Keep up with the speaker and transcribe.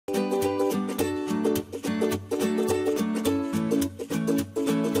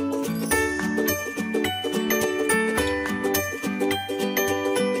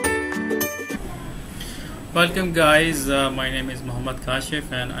Welcome guys, my name is Muhammad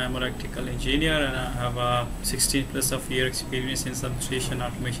Kashif and I am an electrical engineer and I have 16 plus of year experience in substation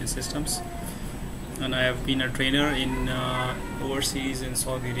automation systems, and I have been a trainer in overseas in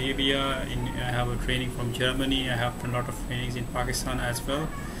Saudi Arabia. I have a training from Germany. I have done a lot of trainings in Pakistan as well.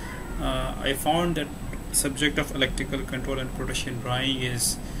 I found that subject of electrical control and protection drawing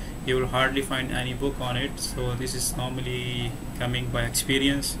is, you will hardly find any book on it, so this is normally coming by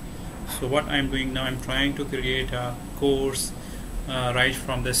experience. So what I'm doing now, I'm trying to create a course right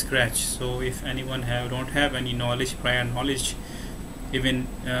from the scratch. So if anyone don't have any knowledge, prior knowledge, even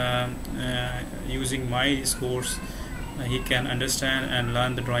using my course, he can understand and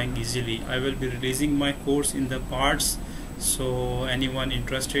learn the drawing easily. I will be releasing my course in the parts, so anyone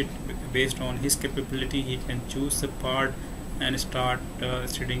interested, based on his capability, he can choose the part and start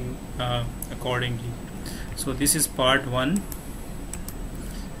studying accordingly. So this is part 1,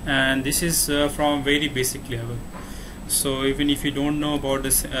 and this is from very basic level. So even if you don't know about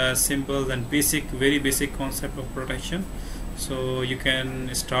the symbols and very basic concept of protection, so you can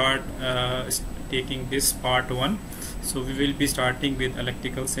start taking this part 1. So we will be starting with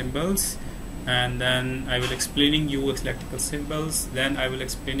electrical symbols, and then I will explaining you electrical symbols, then I will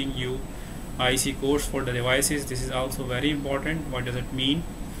explaining you IC codes for the devices. This is also very important. What does it mean?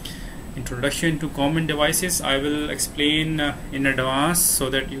 Introduction to common devices I will explain in advance, so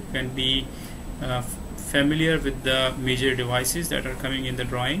that you can be familiar with the major devices that are coming in the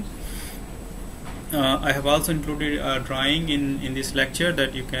drawing. I have also included a drawing in this lecture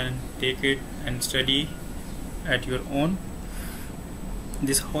that you can take it and study at your own.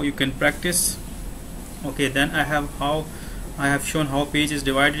 This is how you can practice. Okay, then I have shown how page is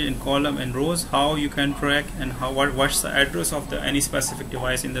divided in column and rows, how you can track, and what's the address of any specific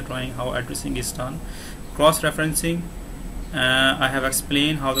device in the drawing, how addressing is done. Cross referencing, I have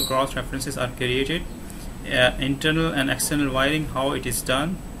explained how the cross references are created. Internal and external wiring, how it is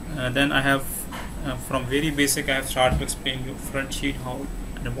done. Then I have from very basic, I have started to explain you front sheet, how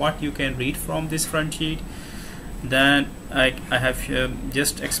and what you can read from this front sheet. Then I have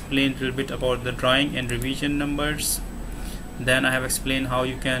just explained a little bit about the drawing and revision numbers. Then I have explained how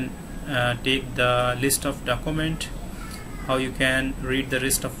you can take the list of document, how you can read the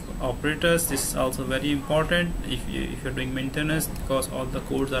list of operators. This is also very important if you're doing maintenance, because all the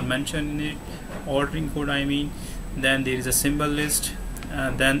codes are mentioned in it, ordering code I mean. Then there is a symbol list.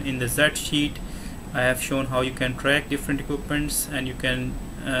 Then in the Z sheet I have shown how you can track different equipments, and you can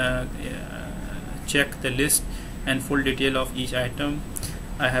check the list and full detail of each item.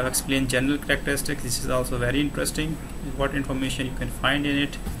 I have explained general characteristics. This is also very interesting, what information you can find in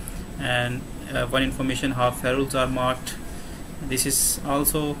it, and one information how ferrules are marked. This is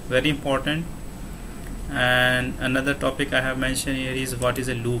also very important. And another topic I have mentioned here is what is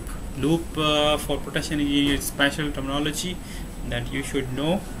a loop. Loop for protection is special terminology that you should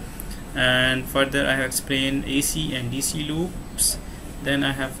know. And further I have explained AC and DC loops. Then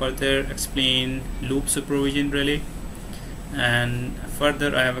I have further explained loop supervision relay, and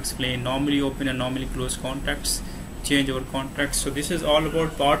further I have explained normally open and normally closed contacts, changeover contacts. So this is all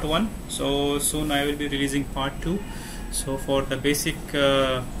about part 1. So soon I will be releasing part 2. So for the basic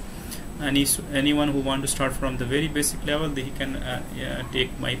anyone who want to start from the very basic level, he can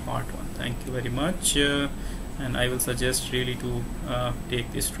take my part 1. Thank you very much, and I will suggest really to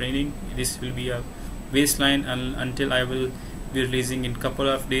take this training. This will be a baseline until I will be releasing in couple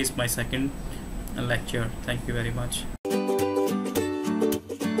of days my second lecture. Thank you very much.